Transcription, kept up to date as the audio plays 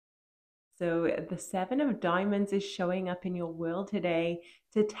So, the Seven of Diamonds is showing up in your world today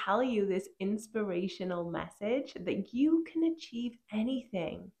to tell you this inspirational message that you can achieve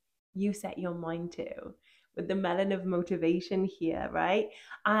anything you set your mind to. With the melon of motivation here, right?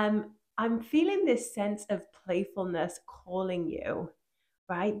 I'm feeling this sense of playfulness calling you,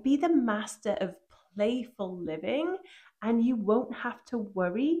 right? Be the master of playful living, and you won't have to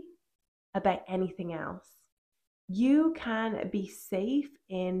worry about anything else. You can be safe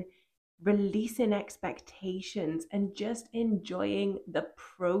in releasing expectations and just enjoying the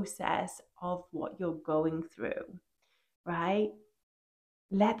process of what you're going through, right?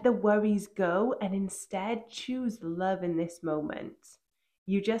 Let the worries go and instead choose love in this moment.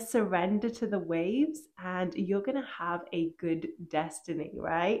 You just surrender to the waves and you're going to have a good destiny,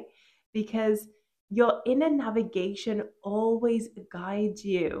 right? Because your inner navigation always guides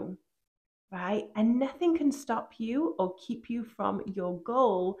you, right? And nothing can stop you or keep you from your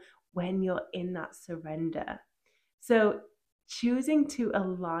goal when you're in that surrender. So, choosing to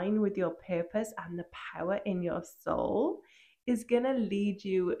align with your purpose and the power in your soul is going to lead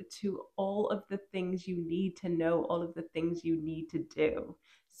you to all of the things you need to know, all of the things you need to do.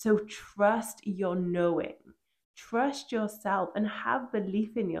 So, trust your knowing, trust yourself, and have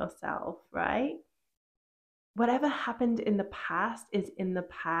belief in yourself, right? Whatever happened in the past is in the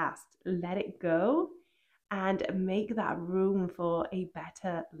past. Let it go and make that room for a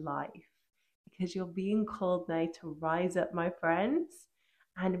better life because you're being called now to rise up, my friends.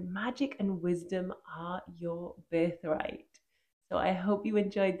 And magic and wisdom are your birthright. So I hope you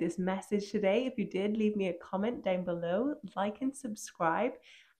enjoyed this message today. If you did, leave me a comment down below, like and subscribe.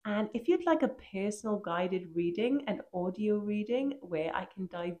 And if you'd like a personal guided reading, an audio reading where I can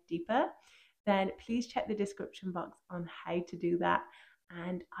dive deeper, then please check the description box on how to do that.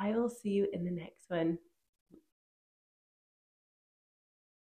 And I will see you in the next one.